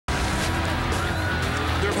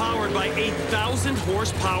powered by 8,000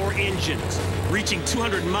 horsepower engines, reaching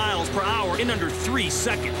 200 miles per hour in under 3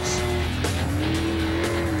 seconds.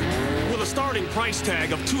 With a starting price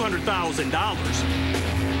tag of $200,000,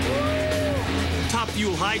 Top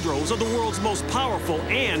Fuel Hydros are the world's most powerful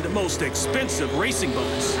and most expensive racing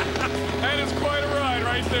boats. That is quite a ride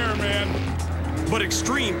right there, man. But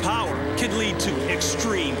extreme power can lead to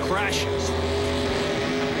extreme crashes.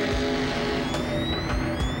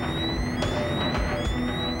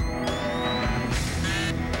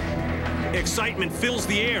 Excitement fills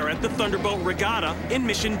the air at the Thunderboat Regatta in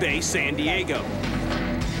Mission Bay, San Diego.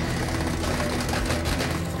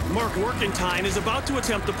 Mark Werkentine is about to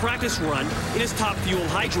attempt a practice run in his Top Fuel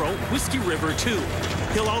Hydro Whiskey River 2.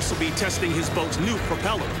 He'll also be testing his boat's new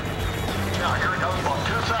propeller. Now here it goes about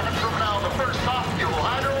 2 seconds from now, the first Top Fuel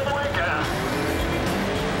Hydro of the weekend.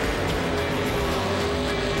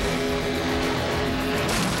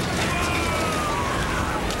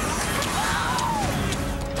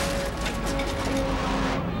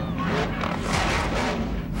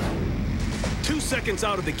 Seconds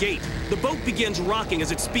out of the gate, the boat begins rocking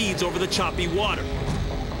as it speeds over the choppy water.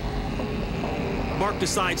 Mark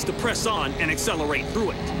decides to press on and accelerate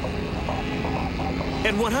through it.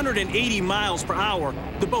 At 180 miles per hour,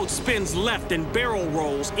 the boat spins left and barrel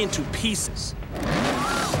rolls into pieces.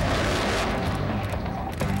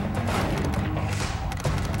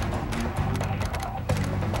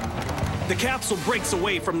 The capsule breaks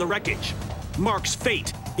away from the wreckage. Mark's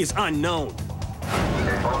fate is unknown.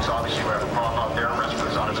 Folks, obviously we have a problem out there. Rescue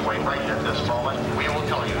is on its way right at this moment. We will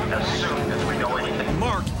tell you as soon as we know anything.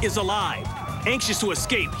 Mark is alive. Anxious to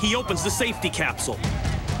escape, he opens the safety capsule.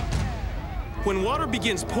 When water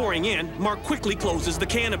begins pouring in, Mark quickly closes the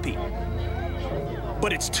canopy.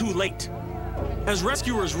 But it's too late. As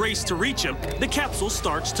rescuers race to reach him, the capsule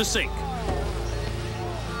starts to sink.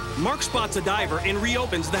 Mark spots a diver and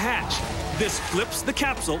reopens the hatch. This flips the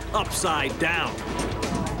capsule upside down.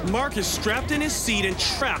 Mark is strapped in his seat and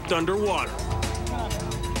trapped underwater.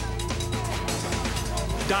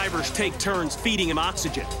 Divers take turns feeding him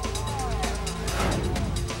oxygen.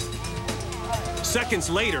 Seconds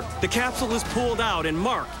later, the capsule is pulled out and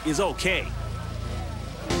Mark is okay.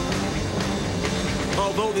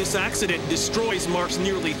 Although this accident destroys Mark's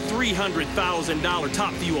nearly $300,000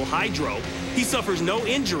 Top Fuel Hydro, he suffers no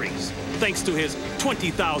injuries thanks to his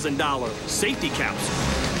 $20,000 safety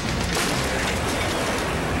capsule.